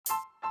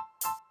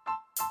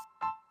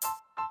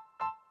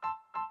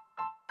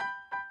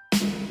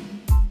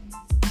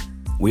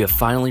We have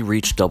finally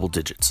reached double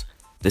digits.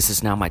 This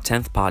is now my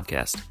 10th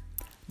podcast.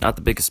 Not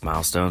the biggest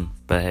milestone,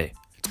 but hey,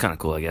 it's kind of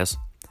cool, I guess.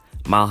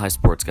 Mile High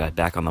Sports Guy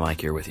back on the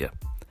mic here with you.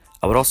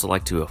 I would also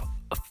like to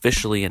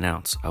officially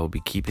announce I will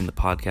be keeping the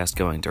podcast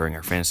going during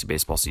our fantasy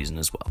baseball season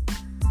as well.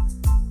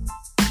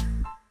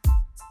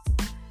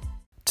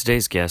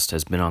 Today's guest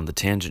has been on the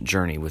tangent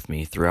journey with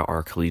me throughout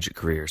our collegiate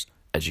careers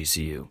at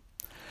GCU.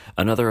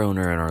 Another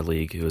owner in our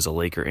league who is a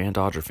Laker and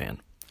Dodger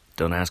fan.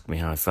 Don't ask me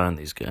how I find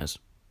these guys.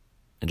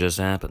 It just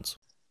happens.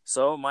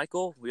 So,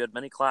 Michael, we had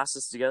many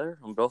classes together.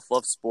 We both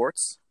love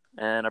sports,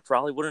 and I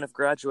probably wouldn't have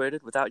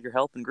graduated without your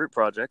help in group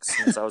projects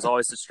since I was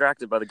always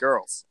distracted by the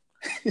girls.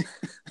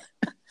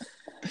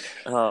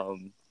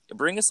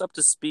 Bring us up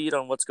to speed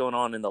on what's going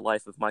on in the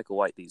life of Michael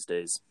White these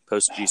days,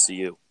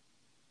 post-GCU.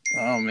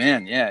 Oh,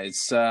 man, yeah.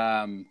 It's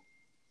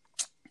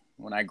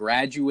when I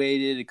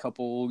graduated a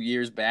couple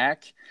years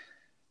back,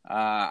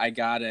 I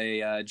got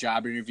a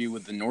job interview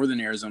with the Northern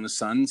Arizona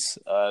Suns,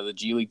 the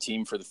G League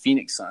team for the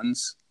Phoenix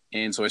Suns.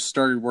 And so I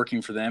started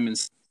working for them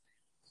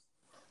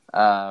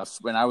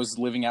when I was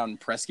living out in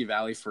Prescott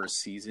Valley for a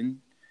season.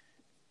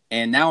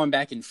 And now I'm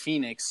back in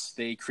Phoenix.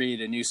 They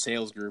created a new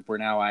sales group where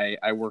now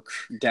I work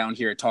down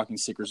here at Talking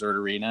Stick Resort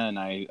Arena, and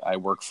I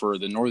work for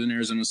the Northern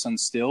Arizona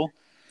Suns still.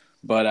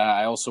 But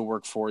I also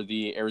work for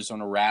the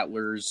Arizona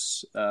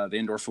Rattlers, the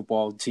indoor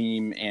football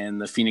team,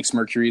 and the Phoenix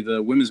Mercury,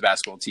 the women's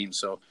basketball team.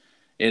 So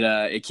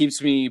it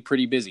keeps me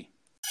pretty busy.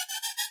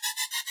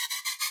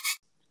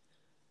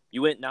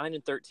 You went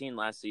 9-13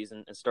 last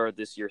season and started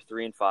this year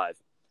 3-5,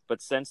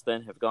 but since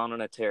then have gone on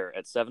a tear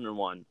at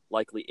 7-1,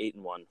 likely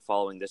 8-1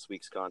 following this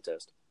week's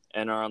contest,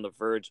 and are on the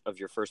verge of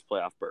your first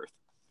playoff berth.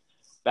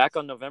 Back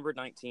on November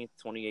 19th,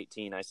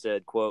 2018, I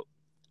said, quote,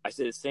 "I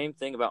say the same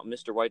thing about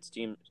Mr. White's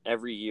team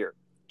every year.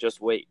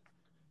 Just wait.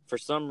 For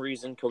some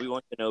reason, Kobe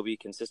Kenobi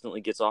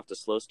consistently gets off to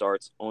slow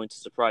starts, only to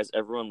surprise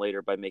everyone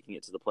later by making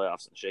it to the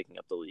playoffs and shaking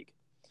up the league.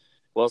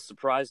 Well,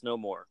 surprise no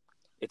more.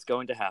 It's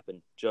going to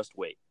happen. Just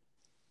wait."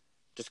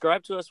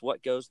 Describe to us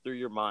what goes through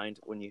your mind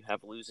when you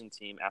have a losing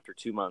team after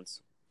 2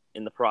 months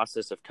in the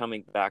process of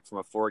coming back from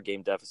a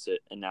 4-game deficit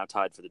and now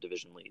tied for the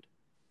division lead.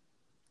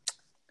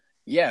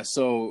 Yeah,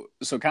 so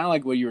kind of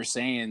like what you were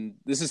saying,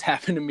 this has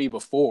happened to me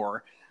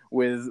before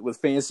with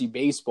fantasy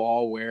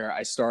baseball where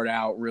I start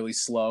out really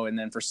slow and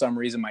then for some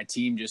reason my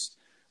team just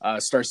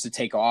starts to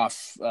take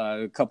off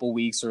a couple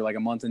weeks or like a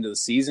month into the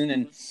season.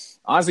 And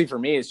honestly, for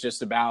me, it's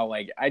just about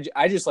like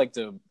I just like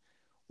to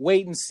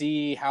wait and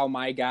see how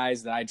my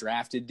guys that I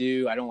drafted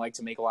do. I don't like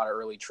to make a lot of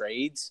early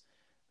trades.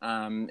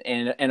 And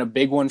a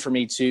big one for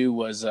me too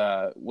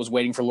was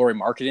waiting for Lauri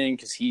Markkanen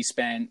because he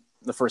spent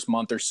the first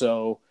month or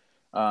so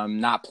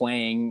not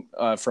playing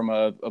from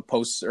a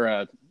post or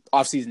a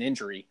off-season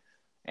injury,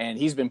 and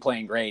he's been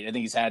playing great. I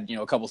think he's had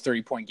a couple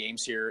 30-point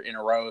games here in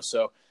a row.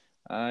 So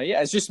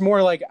it's just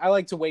more like I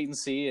like to wait and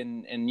see,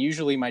 and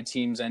usually my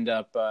teams end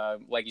up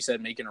like you said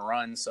making a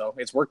run. So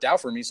it's worked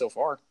out for me so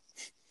far.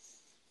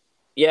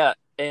 Yeah.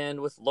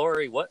 And with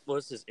Lauri, what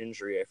was his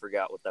injury? I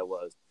forgot what that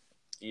was.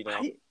 You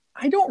know,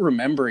 I don't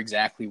remember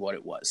exactly what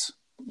it was.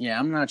 Yeah,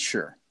 I'm not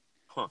sure.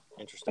 Huh,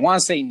 interesting. I want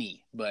to say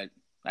knee, but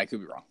I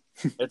could be wrong.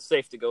 It's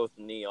safe to go with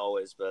the knee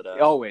always, but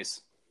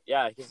always.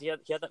 Yeah, because he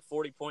had that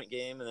 40-point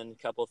game and then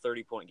a couple of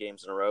 30-point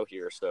games in a row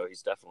here, so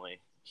he's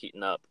definitely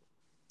heating up.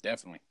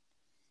 Definitely.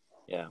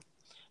 Yeah.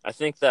 I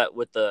think that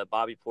with the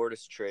Bobby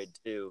Portis trade,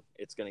 too,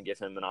 it's going to give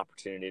him an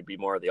opportunity to be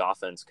more of the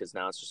offense because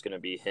now it's just going to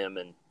be him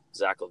and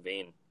Zach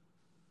LaVine.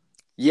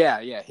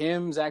 Yeah,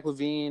 him, Zach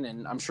LaVine,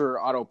 and I'm sure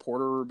Otto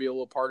Porter will be a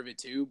little part of it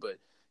too. But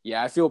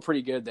yeah, I feel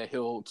pretty good that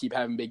he'll keep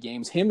having big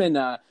games. Him and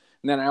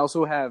then I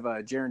also have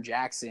Jaren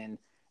Jackson,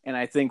 and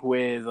I think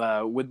with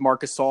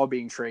Marc Gasol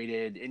being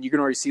traded, and you can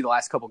already see the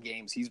last couple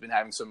games he's been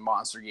having some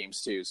monster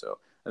games too. So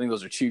I think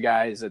those are two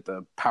guys at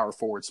the power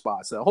forward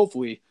spots that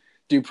hopefully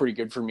do pretty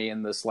good for me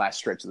in this last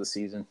stretch of the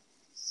season.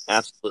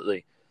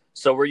 Absolutely.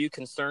 So were you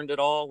concerned at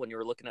all when you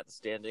were looking at the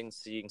standings,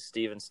 seeing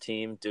Steven's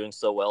team doing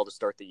so well to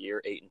start the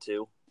year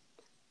 8-2?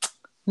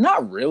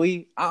 Not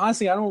really.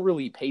 Honestly, I don't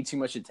really pay too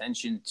much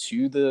attention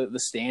to the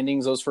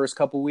standings those first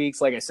couple weeks.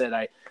 Like I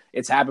said,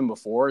 it's happened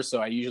before, so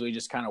I usually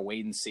just kind of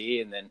wait and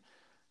see. And then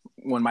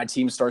when my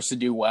team starts to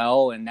do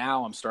well, and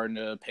now I'm starting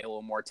to pay a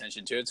little more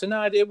attention to it. So no,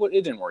 it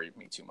didn't worry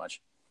me too much.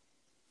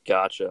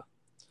 Gotcha.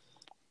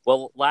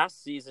 Well,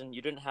 last season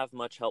you didn't have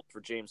much help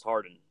for James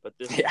Harden, but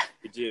this year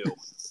you do.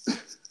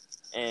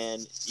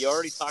 And you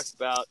already talked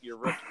about your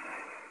rookie,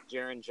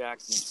 Jaren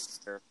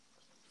Jackson.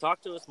 Talk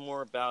to us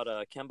more about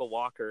Kemba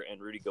Walker and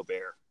Rudy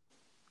Gobert.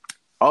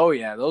 Oh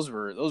yeah, those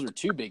were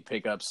two big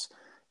pickups.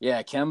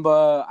 Yeah,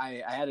 Kemba,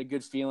 I had a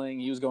good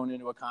feeling he was going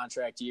into a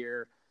contract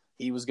year.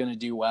 He was going to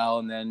do well,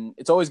 and then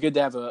it's always good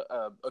to have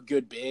a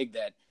good big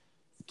that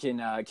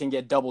can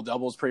get double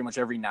doubles pretty much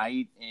every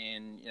night,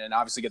 and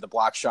obviously get the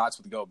block shots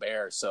with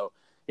Gobert. So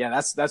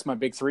yeah, that's my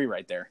big three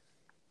right there.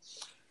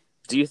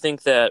 Do you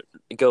think that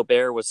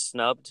Gobert was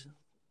snubbed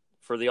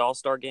for the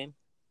All-Star game?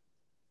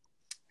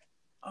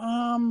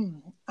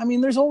 I mean,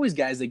 there's always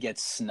guys that get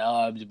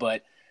snubbed,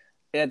 but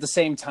at the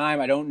same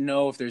time, I don't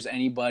know if there's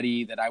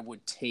anybody that I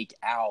would take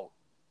out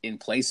in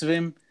place of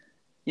him,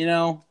 you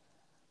know?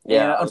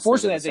 Yeah, And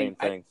unfortunately,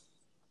 I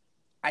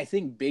I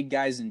think big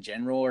guys in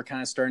general are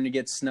kind of starting to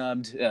get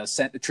snubbed,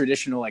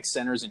 traditional like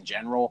centers in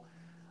general.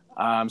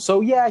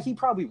 So yeah, he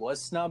probably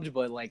was snubbed,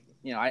 but like,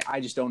 you know, I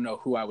just don't know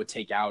who I would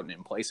take out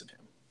in place of him.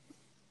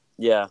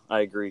 Yeah,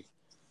 I agree.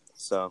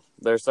 So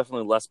there's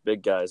definitely less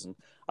big guys, and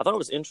I thought it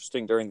was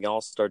interesting during the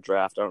All-Star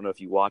draft. I don't know if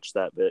you watched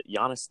that, but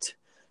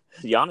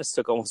Giannis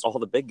took almost all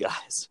the big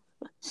guys.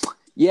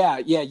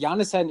 Yeah.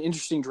 Giannis had an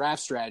interesting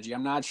draft strategy.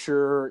 I'm not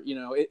sure, you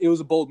know, it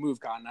was a bold move,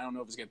 Cotton. I don't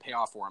know if it's going to pay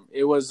off for him.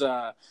 It was,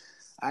 I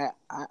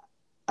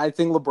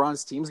think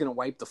LeBron's team's going to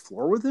wipe the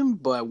floor with him,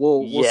 but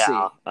we'll see.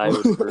 Yeah, I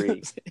would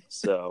agree.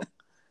 So,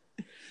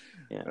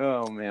 yeah.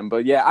 Oh man,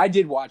 but yeah, I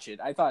did watch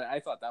it. I thought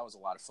that was a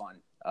lot of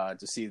fun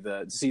to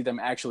see them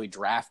actually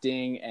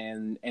drafting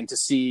and to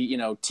see, you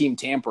know, Team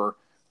Tamper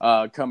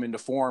come into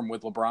form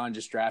with LeBron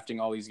just drafting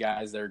all these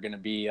guys that are going to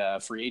be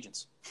free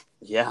agents.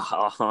 Yeah,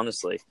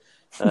 honestly.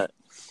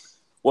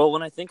 Well,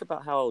 when I think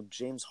about how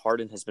James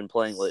Harden has been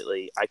playing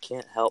lately, I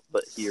can't help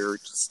but hear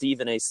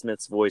Stephen A.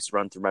 Smith's voice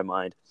run through my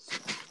mind.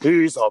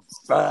 He's a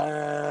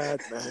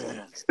bad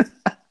man.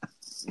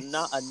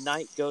 Not a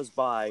night goes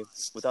by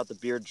without the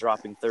beard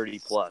dropping 30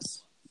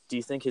 plus. Do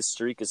you think his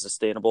streak is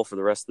sustainable for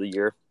the rest of the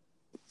year?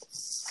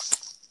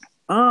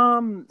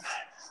 I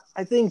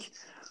think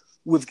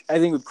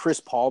with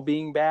Chris Paul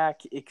being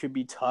back, it could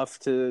be tough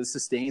to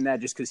sustain that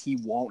just because he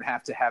won't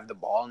have to have the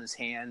ball in his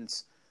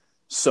hands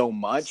so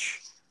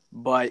much.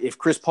 But if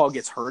Chris Paul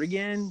gets hurt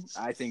again,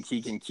 I think he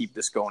can keep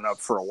this going up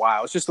for a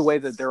while. It's just the way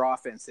that their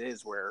offense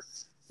is, where,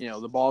 you know,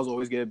 the ball is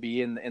always going to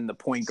be in the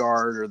point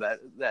guard or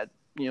that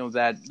you know,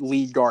 that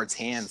lead guard's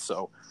hands.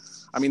 So,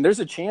 I mean, there's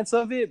a chance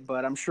of it,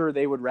 but I'm sure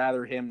they would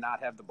rather him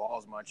not have the ball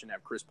as much and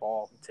have Chris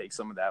Paul take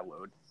some of that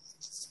load.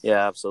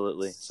 Yeah,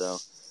 absolutely. So,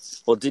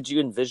 well, did you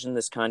envision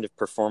this kind of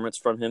performance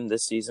from him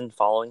this season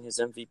following his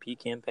MVP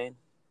campaign?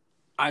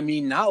 I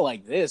mean, not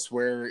like this,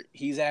 where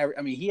he's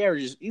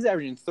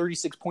averaging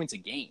 36 points a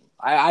game.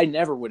 I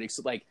never would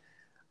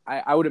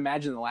I would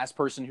imagine the last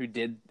person who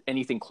did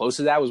anything close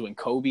to that was when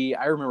Kobe.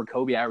 I remember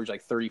Kobe averaged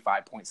like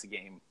 35 points a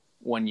game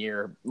one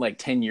year, like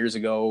 10 years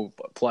ago,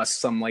 plus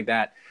something like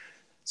that.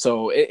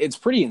 So it's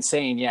pretty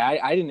insane. Yeah,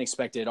 I didn't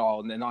expect it at all.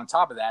 And then on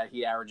top of that,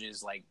 he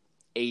averages like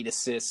 8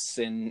 assists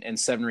and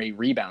 7 or 8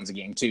 rebounds a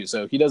game too.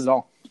 So he does it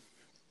all.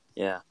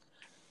 Yeah.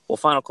 Well,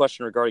 final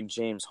question regarding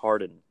James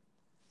Harden.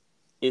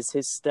 Is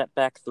his step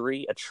back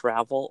three a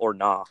travel or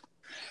not?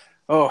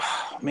 Oh,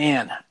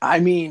 man. I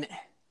mean,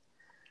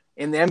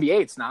 in the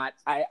NBA, it's not.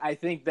 I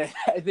think if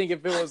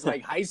it was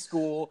like high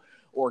school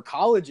or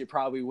college, it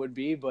probably would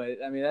be. But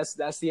I mean, that's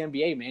the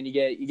NBA, man.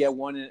 You get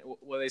one,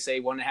 what they say,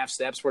 1.5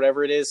 steps,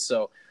 whatever it is.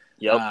 So,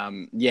 yep.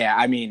 Yeah.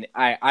 I mean,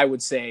 I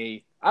would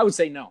say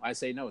no. I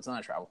say no. It's not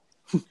a travel.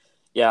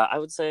 Yeah, I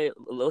would say,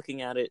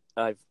 looking at it,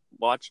 I've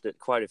watched it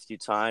quite a few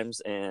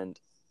times, and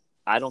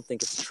I don't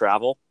think it's a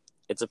travel.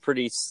 It's a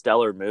pretty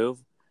stellar move,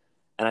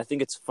 and I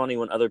think it's funny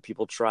when other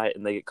people try it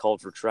and they get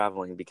called for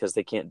traveling because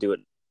they can't do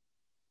it.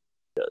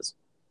 He does.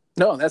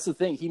 No, that's the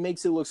thing. He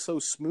makes it look so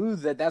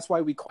smooth that's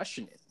why we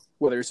question it,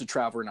 whether it's a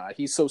travel or not.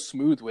 He's so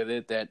smooth with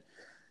it that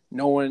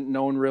no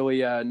one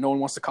really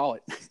wants to call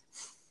it.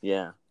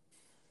 Yeah.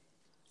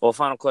 Well,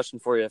 final question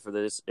for you for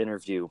this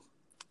interview.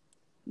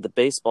 The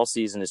baseball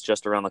season is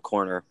just around the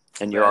corner,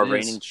 and you're our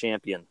reigning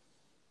champion.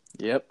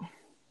 Yep.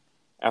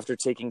 After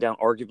taking down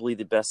arguably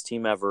the best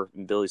team ever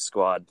in Billy's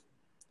squad.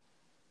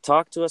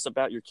 Talk to us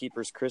about your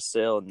keepers, Chris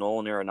Sale and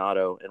Nolan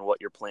Arenado, and what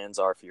your plans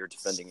are for your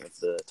defending of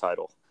the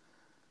title.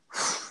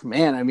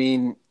 Man, I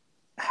mean,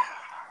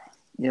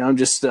 you know,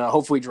 just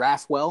hopefully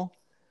draft well.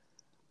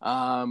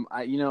 I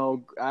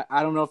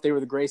don't know if they were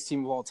the greatest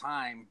team of all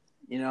time.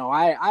 You know,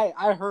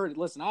 I heard,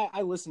 listen,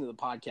 I listened to the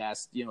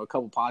podcast, you know, a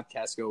couple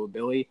podcasts ago with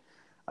Billy,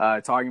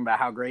 talking about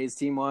how great his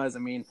team was. I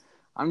mean,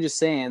 I'm just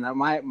saying that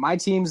my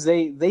teams,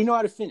 they know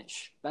how to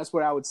finish. That's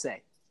what I would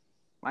say.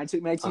 My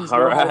teams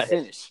know how to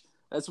finish.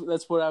 That's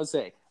what I would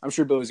say. I'm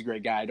sure Billy's a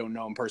great guy. I don't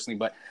know him personally,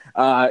 but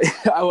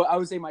I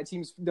would say my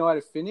teams know how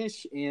to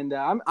finish, and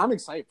I'm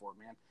excited for it,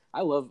 man.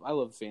 I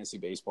love fantasy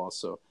baseball,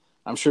 so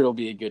I'm sure it'll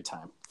be a good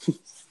time.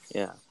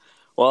 Yeah.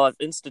 Well, I've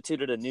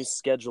instituted a new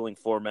scheduling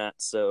format,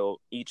 so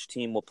each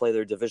team will play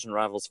their division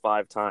rivals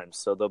 5 times.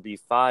 So there'll be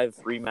 5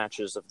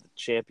 rematches of the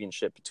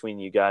championship between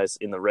you guys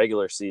in the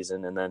regular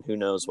season, and then who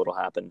knows what'll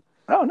happen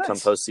come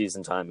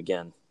postseason time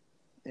again.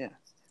 Yeah.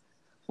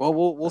 Well,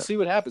 we'll see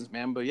what happens,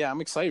 man. But yeah,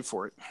 I'm excited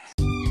for it.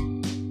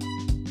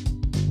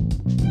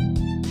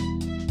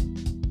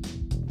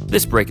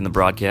 This break in the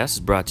broadcast is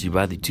brought to you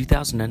by the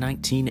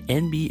 2019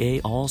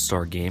 NBA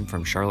All-Star Game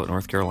from Charlotte,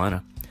 North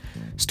Carolina.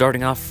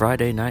 Starting off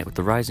Friday night with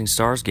the Rising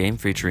Stars game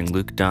featuring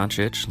Luka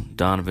Doncic,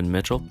 Donovan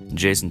Mitchell,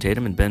 Jason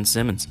Tatum, and Ben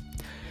Simmons.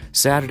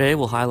 Saturday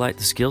will highlight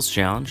the skills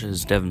challenge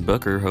as Devin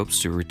Booker hopes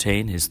to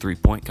retain his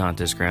three-point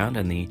contest crown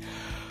and the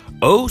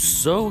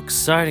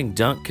oh-so-exciting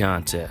dunk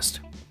contest.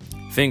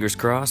 Fingers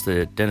crossed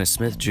that Dennis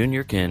Smith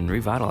Jr. can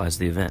revitalize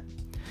the event.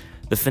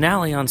 The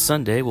finale on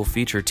Sunday will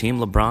feature Team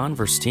LeBron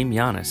versus Team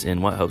Giannis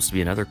in what hopes to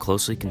be another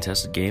closely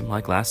contested game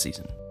like last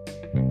season.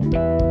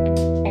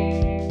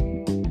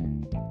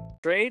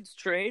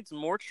 Trades,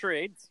 more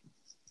trades.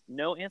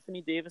 No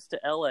Anthony Davis to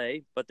LA,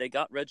 but they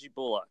got Reggie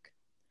Bullock.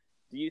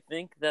 Do you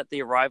think that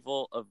the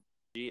arrival of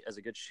Reggie as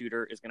a good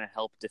shooter is going to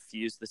help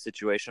diffuse the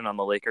situation on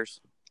the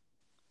Lakers?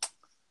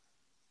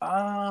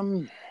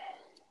 I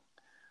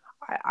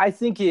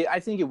think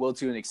it will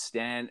to an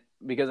extent,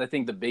 because I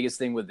think the biggest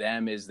thing with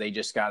them is they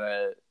just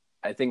gotta.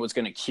 I think what's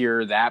going to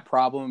cure that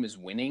problem is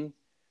winning,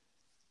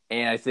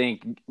 and I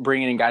think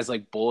bringing in guys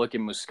like Bullock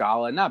and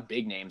Muscala, not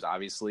big names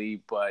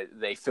obviously, but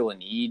they fill a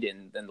need,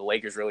 and the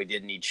Lakers really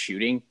did need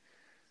shooting.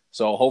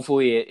 So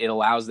hopefully it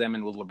allows them,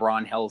 and with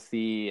LeBron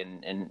healthy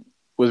and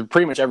with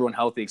pretty much everyone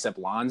healthy except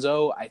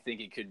Lonzo, I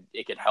think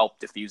it could help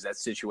diffuse that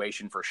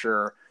situation for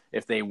sure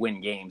if they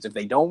win games. If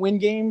they don't win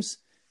games,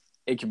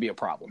 it could be a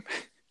problem.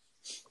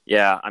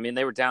 Yeah, I mean,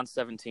 they were down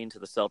 17 to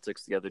the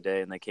Celtics the other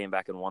day, and they came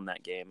back and won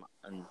that game.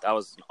 And that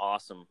was an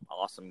awesome,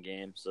 awesome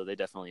game. So they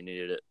definitely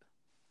needed it.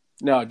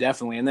 No,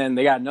 definitely. And then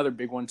they got another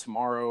big one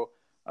tomorrow.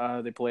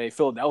 They play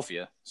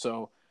Philadelphia.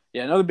 So,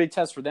 yeah, another big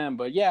test for them.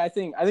 But, yeah, I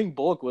think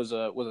Bullock was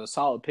a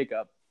solid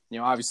pickup. You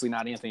know, obviously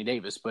not Anthony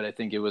Davis, but I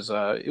think it was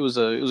a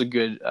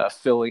good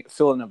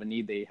filling of a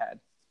need they had.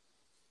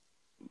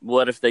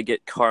 What if they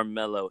get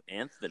Carmelo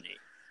Anthony?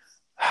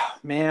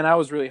 Man, I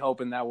was really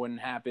hoping that wouldn't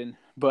happen.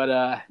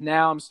 But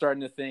now I'm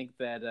starting to think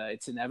that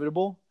it's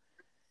inevitable.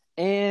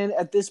 And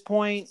at this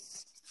point,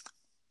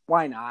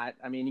 why not?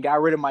 I mean, you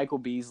got rid of Michael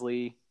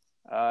Beasley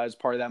as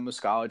part of that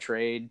Muscala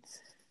trade.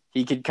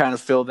 He could kind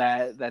of fill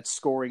that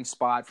scoring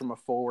spot from a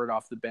forward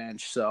off the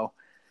bench. So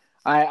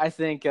I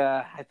think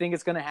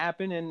it's going to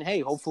happen. And hey,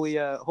 hopefully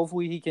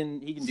he can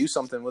do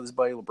something with his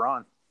buddy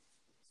LeBron.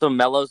 So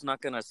Melo's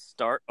not going to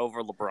start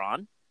over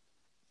LeBron?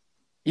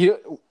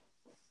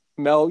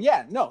 Melo,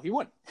 yeah, no, he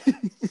wouldn't.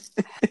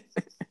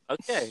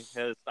 Okay,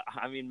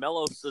 I mean,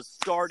 Melo's a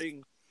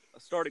starting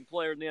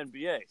player in the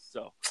NBA,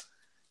 so.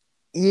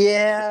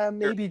 Yeah,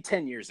 maybe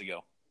 10 years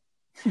ago.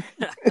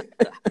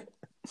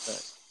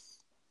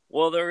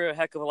 Well, there are a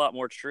heck of a lot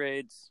more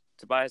trades.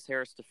 Tobias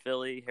Harris to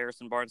Philly,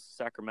 Harrison Barnes to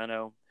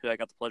Sacramento, who I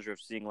got the pleasure of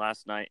seeing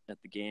last night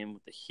at the game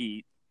with the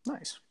Heat.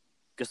 Nice.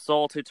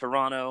 Gasol to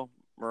Toronto,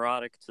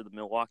 Muradic to the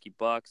Milwaukee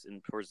Bucks,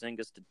 and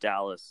Porzingis to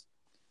Dallas.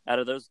 Out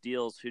of those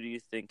deals, who do you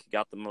think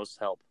got the most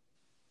help?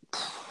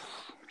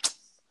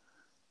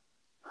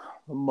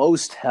 The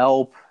most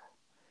help,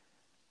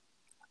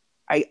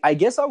 I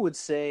guess I would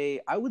say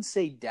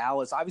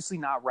Dallas. Obviously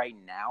not right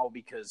now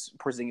because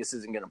Porzingis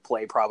isn't going to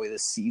play probably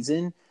this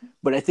season.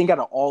 But I think out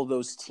of all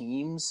those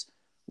teams,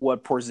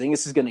 what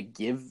Porzingis is going to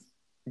give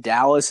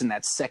Dallas and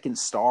that second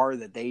star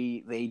that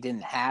they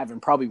didn't have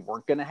and probably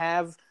weren't going to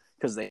have,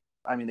 because they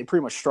pretty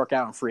much struck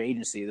out on free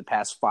agency the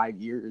past 5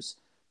 years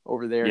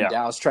over there in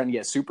Dallas trying to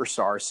get a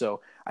superstar.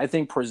 So I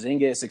think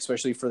Porzingis,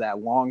 especially for that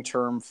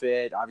long-term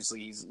fit,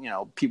 obviously he's,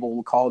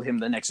 people called him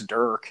the next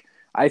Dirk.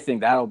 I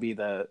think that'll be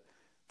the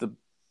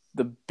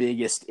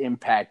biggest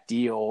impact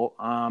deal.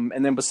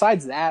 And then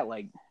besides that,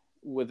 like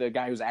with a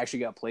guy who's actually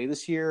got to play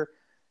this year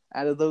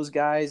out of those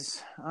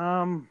guys,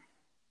 I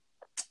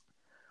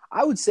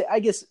would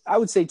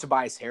say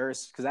Tobias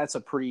Harris, because that's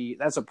a pretty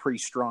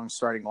strong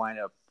starting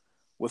lineup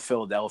with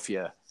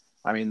Philadelphia.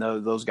 I mean,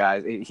 those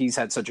guys, he's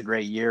had such a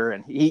great year,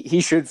 and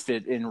he should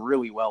fit in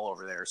really well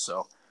over there.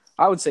 So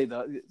I would say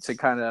to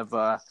kind of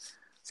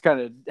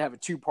have a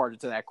two-parter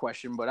to that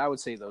question, but I would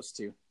say those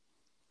two.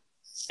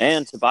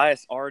 And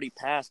Tobias already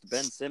passed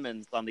Ben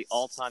Simmons on the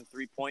all-time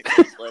three-point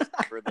list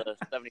for the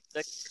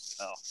 76ers.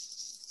 So.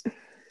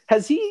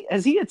 Has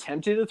he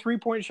attempted a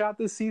three-point shot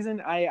this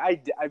season?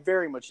 I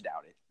very much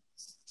doubt it.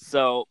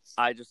 So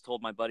I just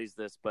told my buddies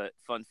this, but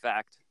fun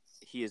fact,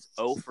 he is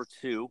 0 for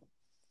 2.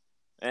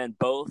 And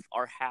both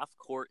are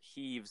half-court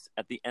heaves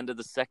at the end of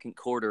the second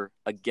quarter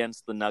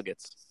against the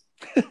Nuggets.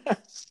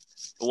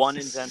 One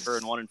in Denver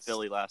and one in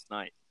Philly last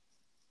night.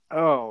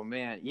 Oh,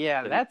 man.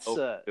 Yeah,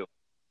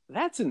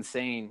 that's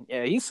insane.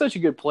 Yeah, he's such a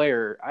good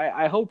player.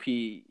 I hope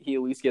he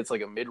at least gets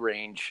like a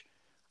mid-range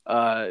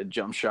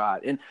jump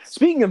shot. And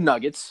speaking of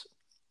Nuggets,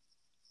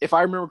 if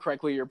I remember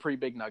correctly, you're a pretty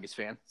big Nuggets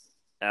fan.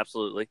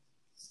 Absolutely.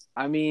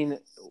 I mean,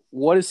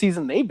 what a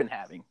season they've been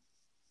having.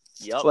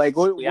 Yep. I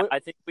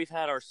think we've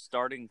had our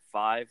starting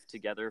 5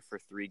 together for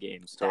 3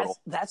 games total.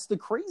 That's the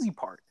crazy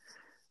part.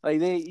 Like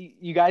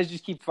you guys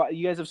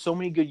have so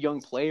many good young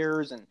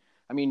players, and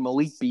I mean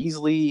Malik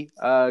Beasley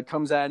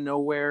comes out of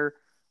nowhere.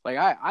 Like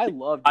I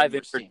love 5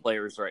 injured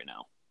players right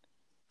now.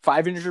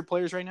 5 injured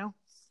players right now?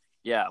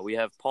 Yeah, we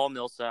have Paul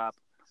Millsap,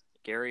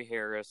 Gary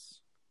Harris,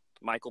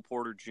 Michael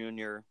Porter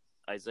Jr.,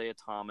 Isaiah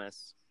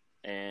Thomas,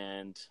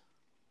 and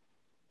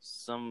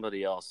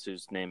somebody else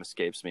whose name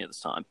escapes me at this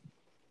time.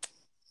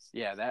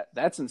 Yeah,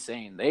 that's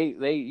insane.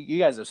 You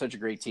guys are such a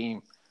great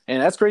team,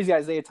 and that's crazy.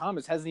 Isaiah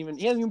Thomas hasn't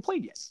even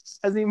played yet.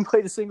 Hasn't even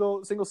played a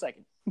single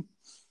second.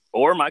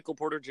 Or Michael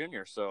Porter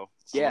Jr. So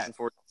I'm looking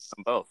forward to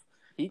them both.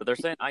 But they're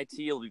saying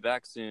IT will be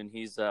back soon.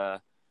 He's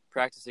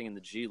practicing in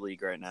the G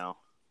League right now.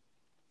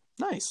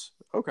 Nice.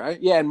 Okay.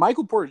 Yeah, and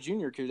Michael Porter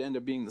Jr. could end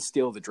up being the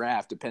steal of the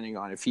draft, depending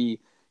on if he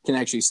can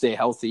actually stay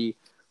healthy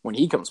when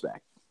he comes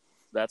back.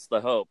 That's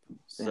the hope.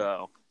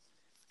 So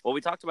Well,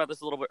 we talked about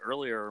this a little bit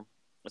earlier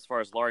as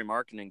far as Lauri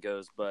Markkanen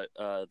goes, but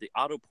the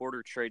Otto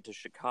Porter trade to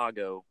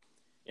Chicago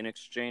in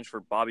exchange for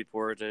Bobby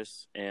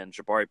Portis and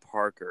Jabari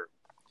Parker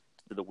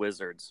to the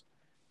Wizards.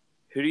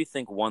 Who do you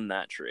think won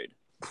that trade?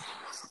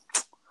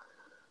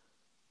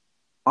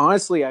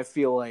 Honestly, I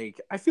feel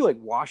like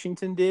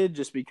Washington did,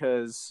 just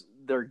because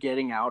they're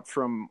getting out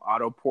from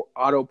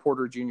Otto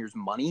Porter Jr.'s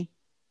money.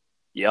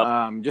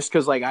 Yep. Just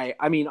because, like,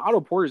 I mean,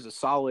 Otto Porter is a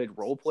solid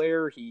role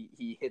player.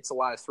 He hits a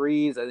lot of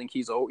threes. I think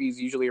he's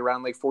usually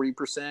around like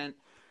 40%,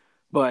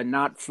 but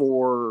not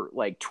for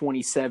like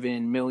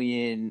 $27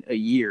 million a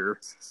year.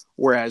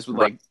 Whereas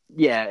with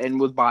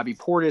and with Bobby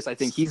Portis, I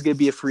think he's gonna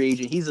be a free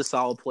agent. He's a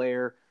solid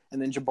player, and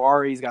then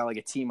Jabari's got like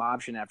a team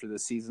option after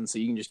this season, so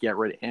you can just get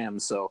rid of him.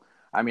 So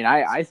I mean,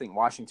 I think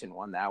Washington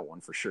won that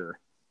one for sure.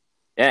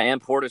 Yeah,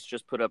 and Portis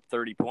just put up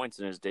 30 points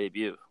in his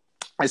debut.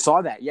 I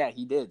saw that. Yeah,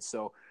 he did.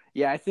 So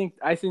yeah, I think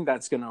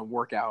that's going to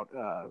work out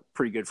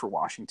pretty good for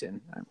Washington.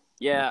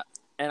 Yeah,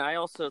 and I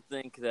also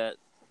think that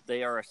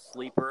they are a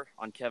sleeper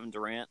on Kevin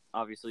Durant.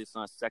 Obviously, it's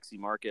not a sexy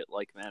market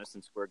like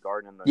Madison Square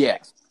Garden in the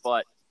Knicks,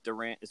 but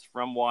Durant is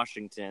from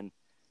Washington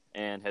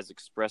and has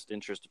expressed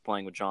interest in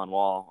playing with John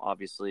Wall,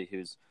 obviously,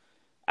 who's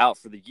out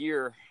for the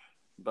year.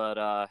 But,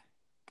 how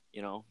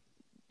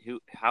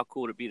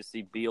cool would it be to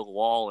see Beal,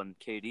 Wall, and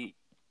KD?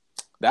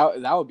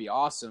 That would be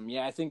awesome.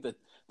 Yeah, I think that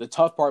the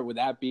tough part with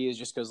that is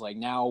just because, like,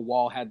 now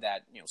Wall had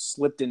that,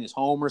 slipped in his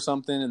home or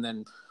something and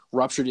then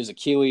ruptured his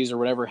Achilles or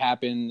whatever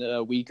happened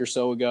a week or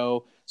so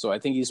ago. So I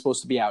think he's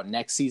supposed to be out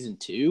next season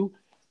too.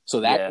 So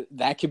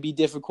that could be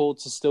difficult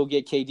to still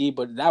get KD,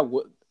 but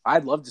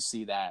I'd love to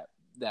see that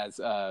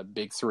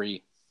big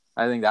three.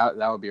 I think that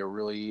would be a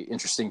really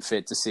interesting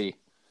fit to see.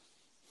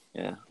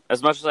 Yeah.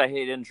 As much as I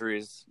hate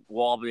injuries,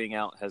 Wall being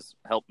out has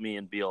helped me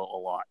and Beal a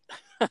lot.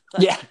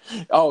 Yeah.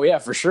 Oh, yeah,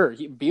 for sure.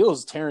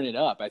 Beal's tearing it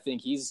up. I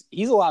think he's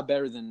a lot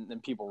better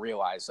than people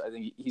realize. I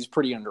think he's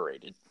pretty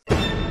underrated.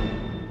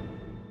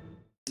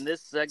 In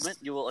this segment,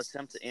 you will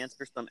attempt to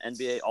answer some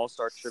NBA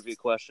All-Star trivia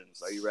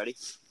questions. Are you ready?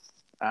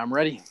 I'm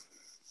ready.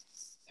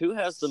 Who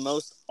has the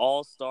most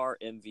All-Star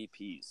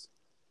MVPs?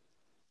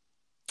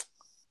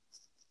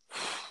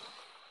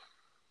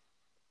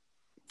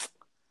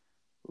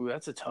 Ooh,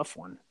 that's a tough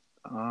one.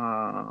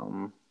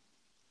 I'm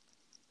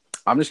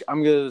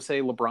gonna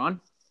say LeBron.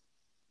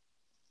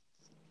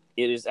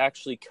 It is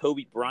actually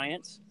Kobe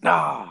Bryant.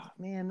 Ah,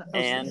 man.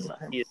 And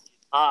he is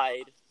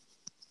tied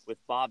with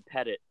Bob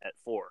Pettit at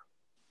 4.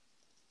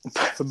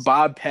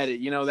 Bob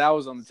Pettit. That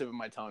was on the tip of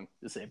my tongue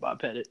to say Bob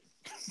Pettit.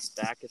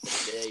 Back in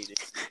the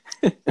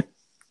day,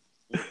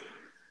 dude.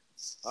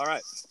 All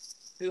right.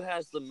 Who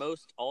has the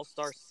most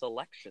All-Star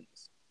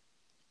selections?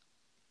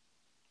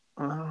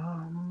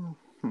 I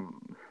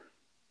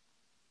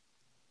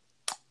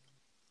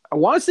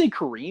want to say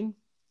Kareem.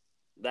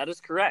 That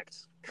is correct.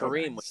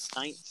 Kareem was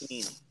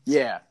 19.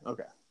 Yeah,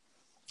 okay.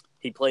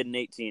 He played in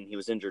 18. He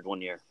was injured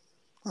one year.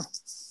 Huh.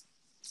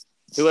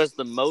 Who has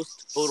the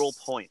most total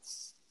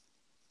points?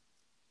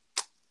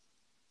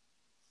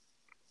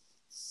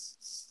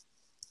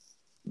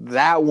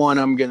 That one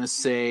I'm going to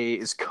say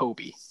is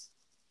Kobe.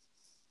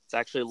 It's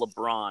actually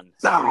LeBron.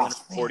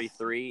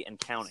 343 and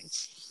counting.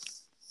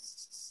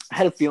 I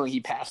had a feeling he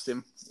passed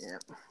him. Yeah.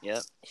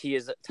 Yep. He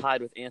is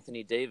tied with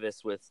Anthony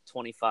Davis with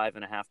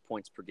 25.5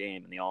 points per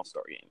game in the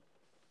All-Star game.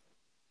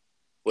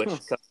 Which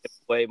comes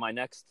away my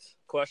next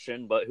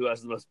question, but who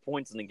has the most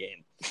points in the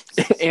game?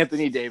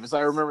 Anthony Davis. I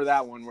remember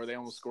that one where they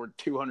almost scored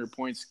 200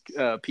 points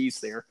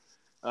piece there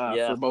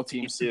for both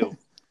teams. Too.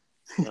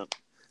 Yep.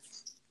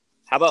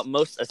 How about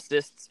most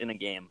assists in a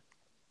game?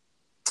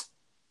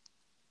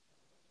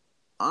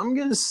 I'm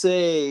going to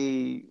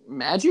say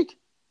Magic.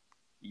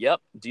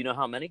 Yep. Do you know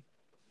how many?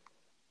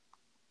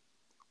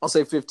 I'll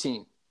say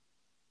 15.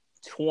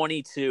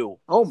 22.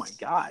 Oh, my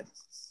God.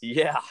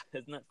 Yeah.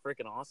 Isn't that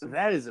freaking awesome?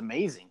 That is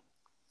amazing.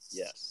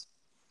 Yes.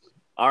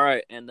 All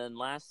right. And then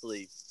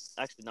lastly,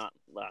 actually not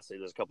lastly,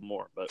 there's a couple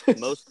more, but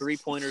most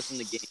three-pointers in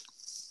the game.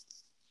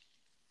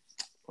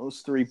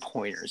 Most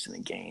three-pointers in the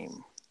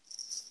game.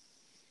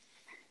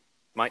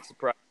 Might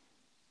surprise.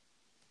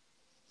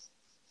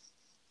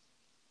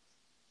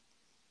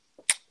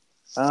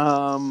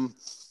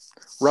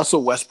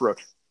 Russell Westbrook.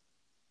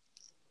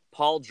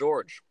 Paul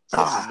George.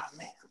 Ah,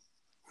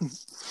 man.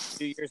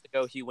 2 years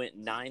ago, he went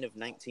 9 of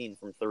 19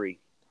 from 3.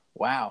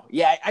 Wow.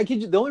 Yeah,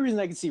 the only reason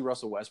I can see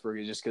Russell Westbrook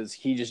is just because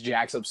he just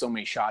jacks up so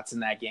many shots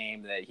in that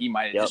game that he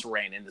might have just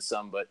ran into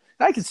some. But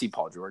I can see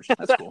Paul George.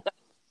 That's cool.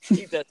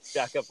 He does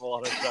jack up a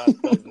lot of shots,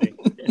 doesn't he?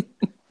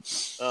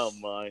 Oh,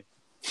 my.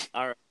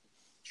 All right.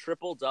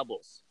 Triple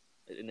doubles.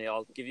 And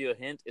I'll give you a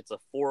hint. It's a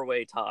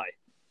 4-way tie.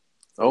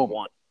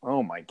 One.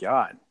 Oh, my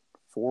God.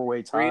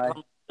 4-way tie. 3 of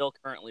them still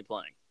currently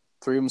playing.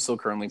 3 of them still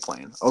currently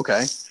playing.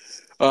 Okay.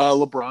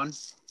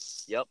 LeBron.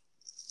 Yep.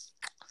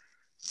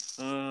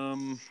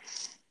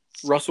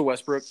 Russell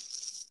Westbrook.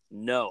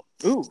 No.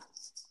 Ooh.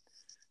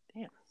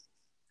 Damn.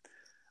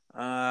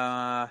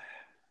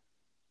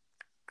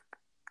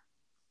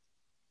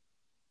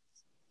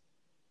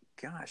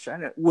 Gosh,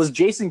 was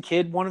Jason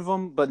Kidd one of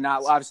them? But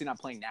obviously not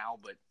playing now.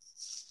 But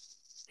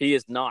He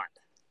is not.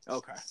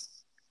 Okay.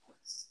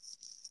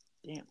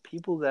 Damn,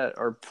 people that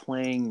are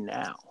playing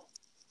now.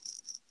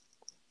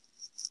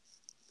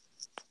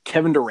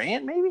 Kevin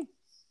Durant, maybe?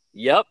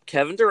 Yep,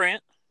 Kevin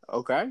Durant.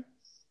 Okay.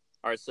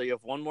 All right, so you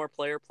have one more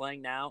player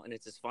playing now, and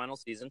it's his final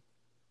season.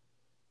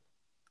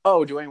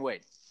 Oh, Dwayne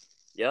Wade.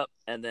 Yep,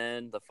 and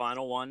then the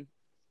final one,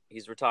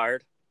 he's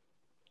retired.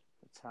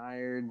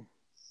 Retired.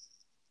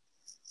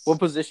 What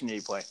position did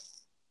he play?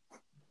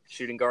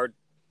 Shooting guard.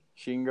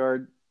 Shooting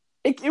guard.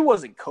 It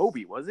wasn't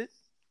Kobe, was it?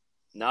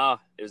 Nah,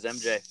 it was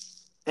MJ.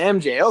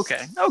 MJ.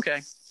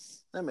 Okay.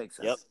 That makes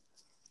sense. Yep.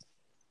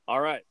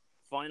 All right,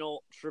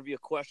 final trivia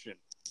question.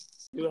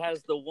 Who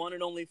has the one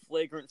and only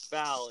flagrant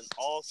foul in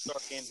All-Star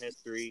Game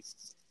history?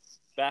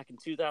 Back in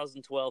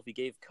 2012, he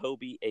gave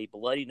Kobe a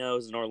bloody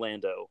nose in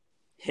Orlando.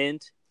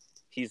 Hint,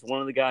 he's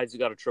one of the guys who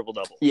got a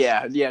triple-double.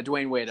 Yeah,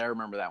 Dwayne Wade. I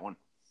remember that one.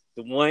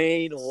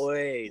 Dwayne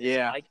Wade.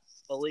 Yeah. I can't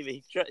believe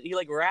it. He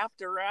like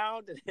wrapped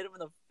around and hit him in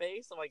the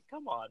face. I'm like,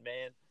 come on,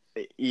 man.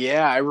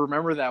 Yeah, I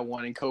remember that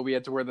one. And Kobe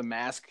had to wear the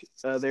mask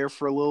there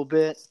for a little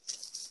bit.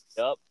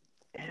 Yep.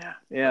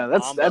 Yeah,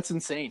 that's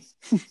insane.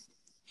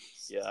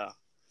 Yeah.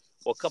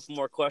 Well, a couple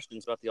more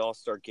questions about the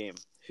All-Star Game.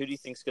 Who do you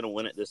think's going to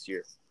win it this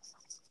year?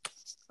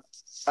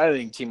 I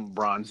think Team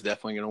LeBron's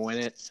definitely going to win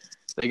it.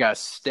 They got a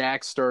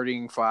stacked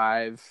starting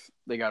five.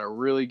 They got a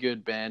really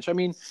good bench. I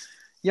mean,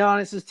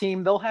 Giannis's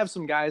team, they'll have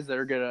some guys that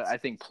are going to, I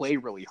think, play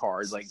really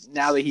hard. Like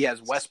now that he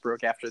has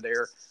Westbrook after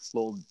their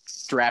little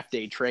draft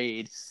day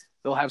trade,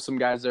 they'll have some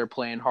guys that are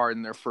playing hard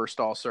in their first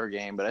All-Star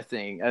game. But I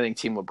think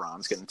Team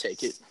LeBron's going to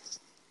take it.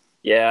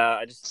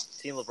 Yeah,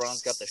 Team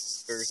LeBron's got the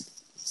shooters.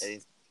 He's going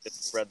to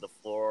spread the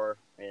floor.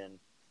 And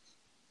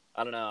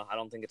I don't know. I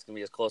don't think it's going to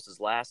be as close as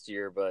last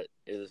year, but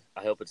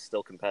I hope it's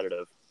still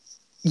competitive.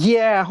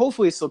 Yeah,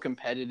 hopefully it's still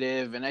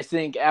competitive. And I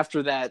think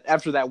after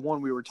that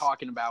one we were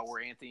talking about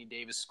where Anthony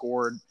Davis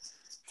scored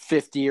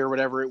 50 or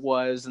whatever it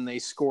was, and they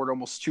scored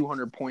almost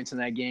 200 points in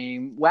that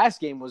game.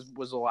 Last game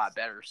was a lot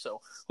better.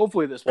 So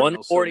hopefully this one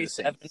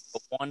 147 to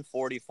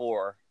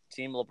 144.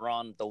 Team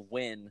LeBron the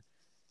win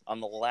on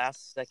the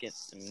last second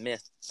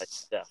miss by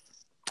Steph.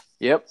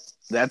 Yep,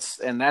 that's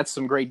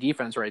some great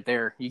defense right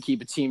there. You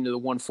keep a team to the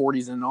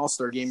 140s in an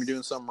All-Star game, you're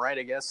doing something right,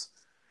 I guess.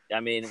 I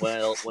mean,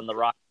 when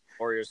the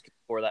Warriors can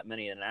score that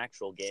many in an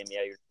actual game, yeah,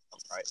 you're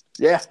doing right.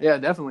 Yeah,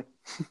 definitely.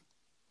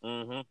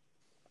 Mm-hmm.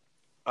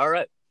 All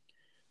right.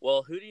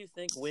 Well, who do you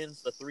think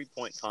wins the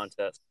three-point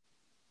contest?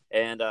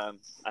 And I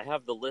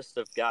have the list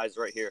of guys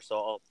right here, so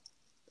I'll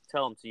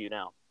tell them to you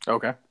now.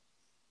 Okay.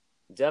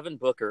 Devin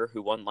Booker,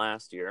 who won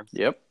last year.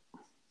 Yep.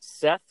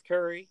 Steph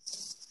Curry,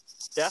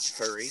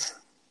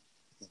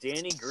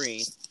 Danny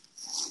Green,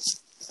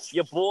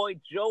 your boy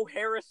Joe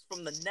Harris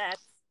from the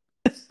Nets,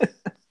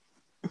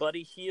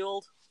 Buddy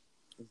Hield,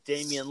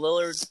 Damian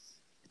Lillard,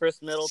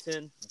 Chris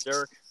Middleton,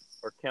 Dirk,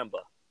 or Kemba.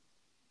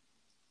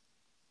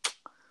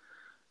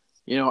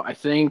 I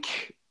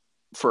think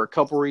for a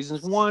couple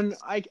reasons. One,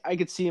 I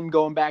could see him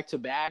going back to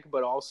back,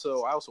 but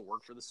also I also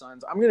work for the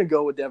Suns. I'm going to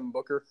go with Devin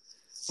Booker.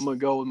 I'm going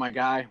to go with my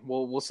guy.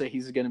 We'll say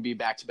he's going to be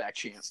back-to-back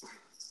champ.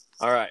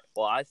 All right.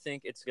 Well, I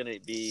think it's going to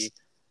be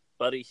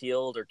Buddy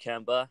Hield or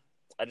Kemba.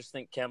 I just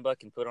think Kemba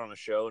can put on a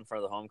show in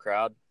front of the home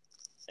crowd,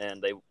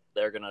 and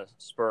they're going to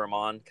spur him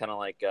on, kind of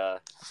like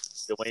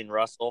Dwayne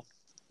Russell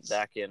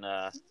back in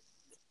the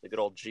good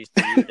old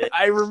GCU days.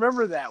 I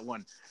remember that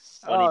one.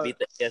 When he beat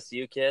the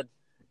ASU kid.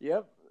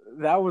 Yep.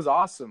 That was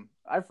awesome.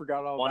 I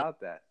forgot all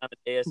about that. An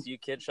ASU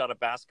kid shot a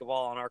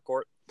basketball on our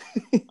court.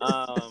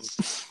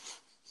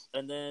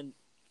 And then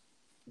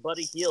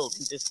Buddy Hield,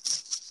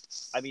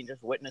 just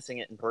witnessing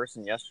it in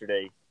person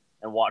yesterday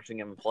and watching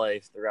him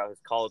play throughout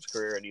his college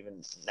career and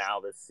even now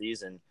this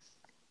season,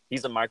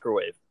 he's a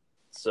microwave.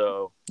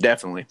 So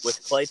definitely,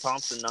 with Klay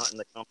Thompson not in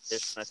the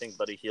competition, I think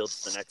Buddy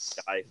Hield's the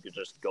next guy who could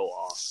just go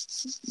off.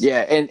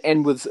 Yeah,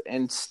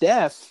 and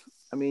Steph,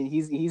 I mean,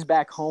 he's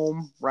back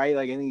home, right?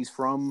 Like I think he's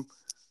from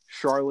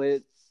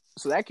Charlotte,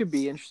 so that could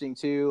be interesting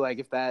too. Like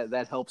if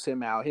that helps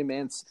him out, him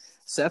and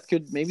Seth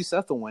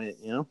will win it.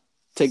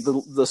 Take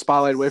the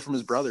spotlight away from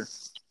his brother.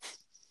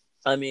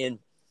 I mean,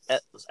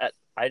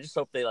 I just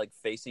hope they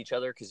face each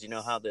other because you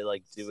know how they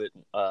do it.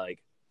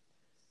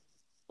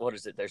 What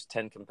is it? There's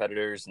 10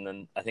 competitors, and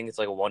then I think it's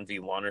a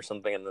 1v1 or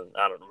something, and then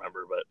I don't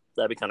remember, but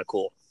that'd be kind of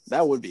cool.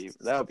 That would be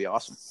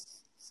awesome.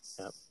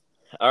 Yep.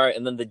 All right,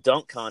 and then the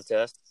dunk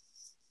contest.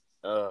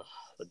 The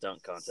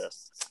dunk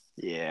contest.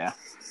 Yeah.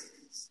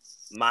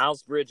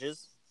 Miles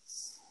Bridges,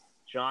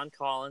 John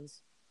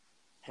Collins,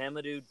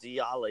 Hamidou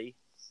Diallo,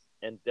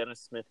 and Dennis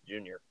Smith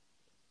Jr.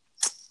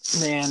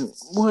 Man,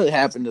 what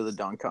happened to the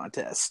dunk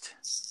contest?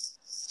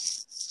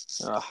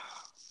 The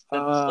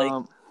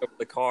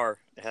car,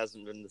 it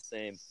hasn't been the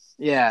same.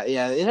 Yeah,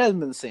 it hasn't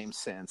been the same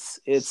since.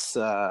 It's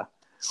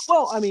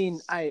well, I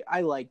mean,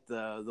 I like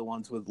the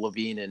ones with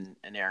Levine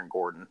and Aaron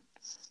Gordon.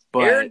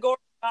 But Aaron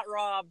Gordon got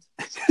robbed.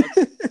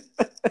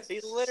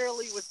 He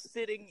literally was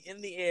sitting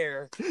in the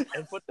air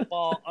and put the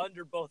ball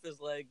under both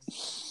his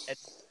legs, and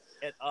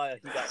he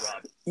got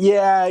robbed.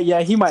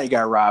 Yeah, he might have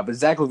got robbed. But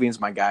Zach LaVine's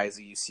my guy. He's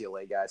a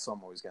UCLA guy, so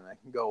I'm always gonna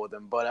go with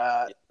him.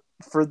 But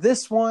for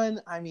this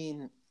one, I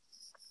mean,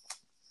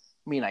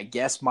 I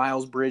guess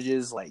Miles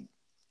Bridges, like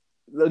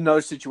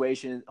another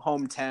situation,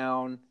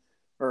 hometown,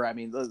 or I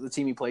mean, the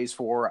team he plays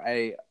for.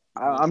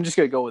 I'm just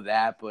gonna go with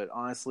that. But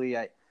honestly,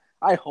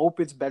 I hope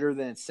it's better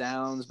than it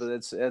sounds.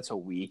 But that's a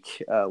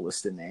weak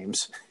list of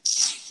names.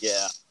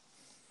 Yeah,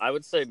 I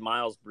would say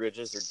Miles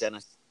Bridges or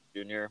Dennis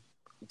Jr.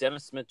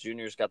 Dennis Smith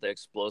Jr.'s got the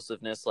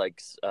explosiveness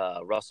like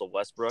Russell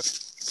Westbrook.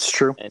 It's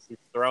true. And he's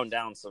thrown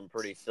down some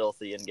pretty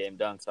filthy in-game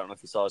dunks. I don't know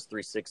if you saw his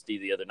 360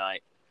 the other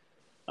night.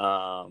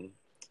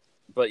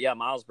 But yeah,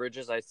 Miles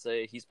Bridges, I'd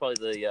say he's probably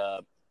the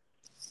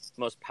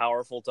most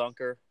powerful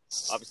dunker.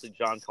 Obviously,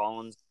 John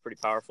Collins, pretty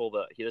powerful,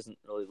 but he doesn't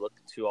really look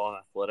too all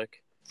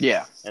athletic.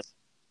 Yeah. And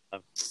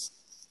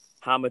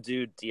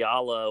Hamidou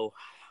Diallo,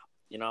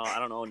 I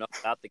don't know enough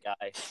about the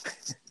guy.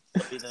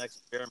 He'll be the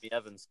next Jeremy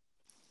Evans.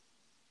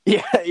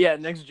 Yeah,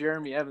 next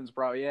Jeremy Evans,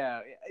 probably.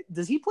 Yeah,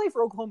 does he play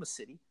for Oklahoma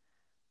City?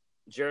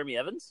 Jeremy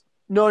Evans?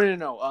 No.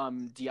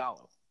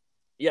 Diallo.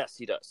 Yes,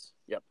 he does.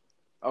 Yep.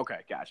 Okay,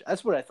 gotcha.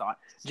 That's what I thought.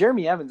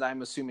 Jeremy Evans,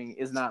 I'm assuming,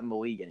 is not in the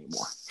league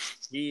anymore.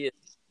 He is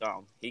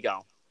gone. He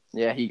gone.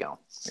 Yeah, he gone.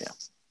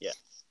 Yeah.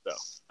 So,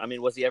 I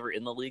mean, was he ever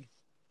in the league?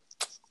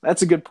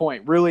 That's a good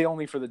point. Really,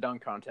 only for the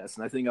dunk contest,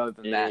 and I think other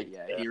than that,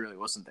 he really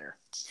wasn't there.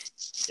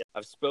 Yeah.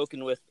 I've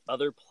spoken with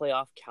other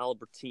playoff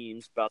caliber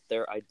teams about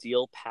their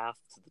ideal path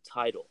to the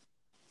title.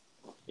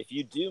 If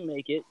you do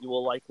make it, you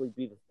will likely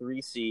be the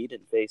 3 seed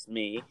and face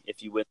me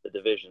if you win the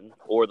division,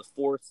 or the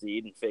 4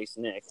 seed and face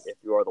Nick if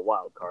you are the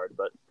wild card.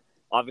 But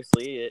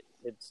obviously,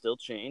 it still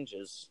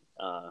changes.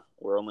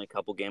 We're only a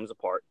couple games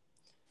apart.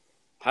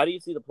 How do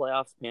you see the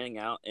playoffs panning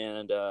out,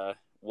 and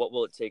what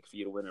will it take for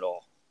you to win it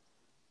all?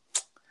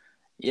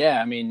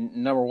 Yeah, I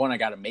mean, number one, I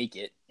got to make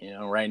it.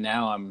 Right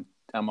now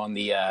I'm on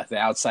the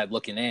outside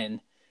looking in.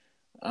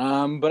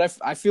 But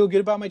I feel good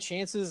about my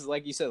chances.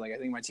 Like you said, I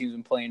think my team's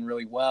been playing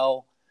really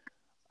well.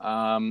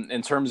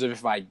 In terms of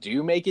if I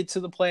do make it to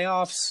the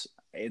playoffs,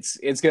 it's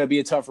going to be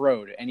a tough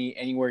road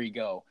anywhere you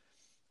go.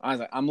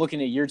 I'm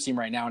looking at your team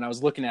right now, and I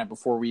was looking at it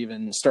before we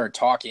even started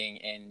talking,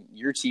 and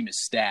your team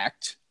is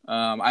stacked.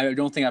 I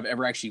don't think I've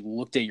ever actually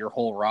looked at your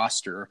whole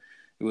roster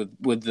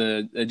with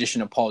the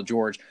addition of Paul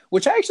George,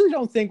 which I actually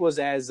don't think was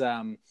as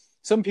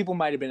some people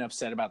might have been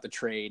upset about the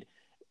trade.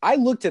 I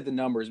looked at the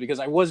numbers because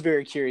I was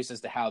very curious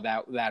as to how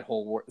that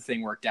whole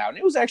thing worked out, and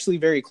it was actually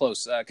very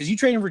close because you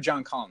traded for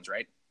John Collins,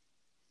 right?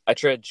 I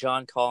traded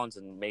John Collins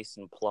and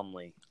Mason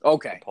Plumlee.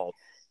 Okay. Paul.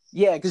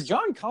 Yeah, because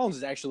John Collins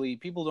is actually,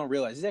 people don't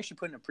realize, he's actually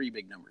putting up pretty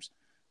big numbers.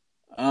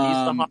 He's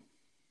the Hawk.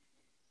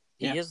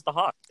 He is the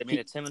Hawk. I mean,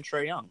 it's him and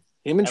Trae Young.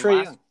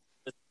 Trae Young.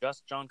 It's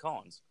just John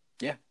Collins.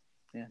 Yeah.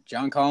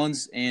 John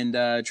Collins and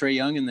Trae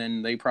Young, and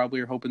then they probably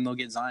are hoping they'll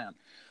get Zion.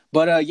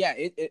 But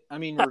I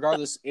mean,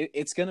 regardless,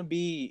 it's gonna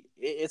be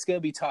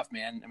tough,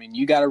 man. I mean,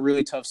 you got a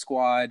really tough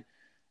squad,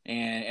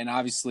 and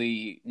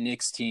obviously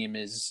Nick's team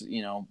is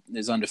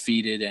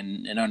undefeated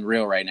and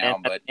unreal right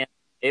now. But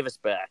Davis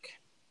back.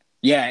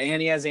 Yeah,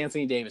 and he has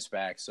Anthony Davis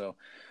back. So,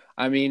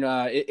 I mean,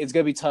 it's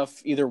gonna be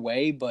tough either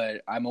way.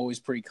 But I'm always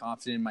pretty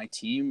confident in my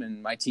team,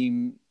 and my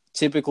team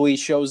typically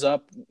shows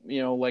up,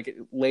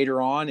 later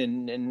on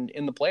and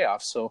in the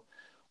playoffs. So,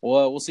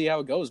 we'll see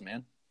how it goes,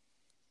 man.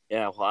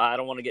 Yeah, well, I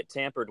don't want to get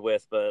tampered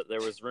with, but there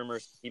was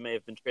rumors he may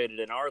have been traded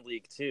in our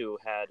league too,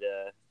 had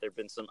there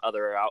been some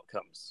other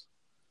outcomes.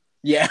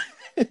 Yeah.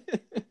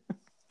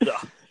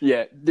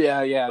 Yeah.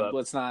 But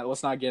let's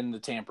not get into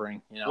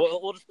tampering.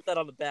 We'll just put that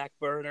on the back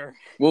burner.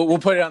 We'll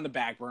put it on the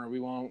back burner. We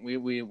won't. We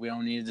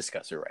don't need to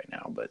discuss it right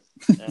now. But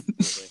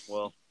absolutely.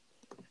 Well,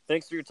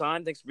 thanks for your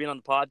time. Thanks for being on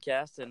the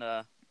podcast, and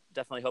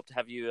definitely hope to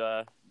have you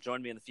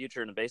join me in the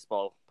future in a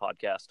baseball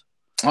podcast.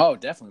 Oh,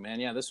 definitely, man.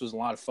 Yeah, this was a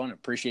lot of fun.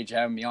 Appreciate you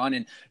having me on.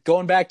 And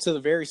going back to the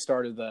very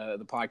start of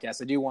the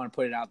podcast, I do want to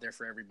put it out there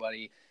for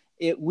everybody.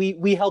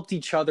 We helped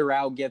each other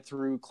out, get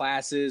through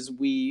classes.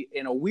 We,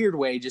 in a weird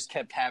way, just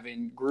kept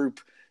having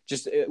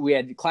we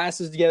had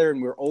classes together,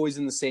 and we were always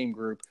in the same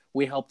group.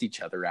 We helped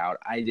each other out.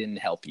 I didn't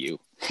help you.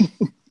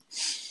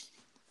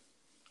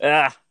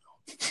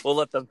 We'll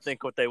let them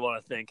think what they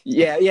want to think.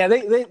 Yeah,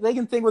 they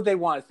can think what they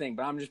want to think,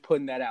 but I'm just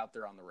putting that out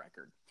there on the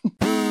record.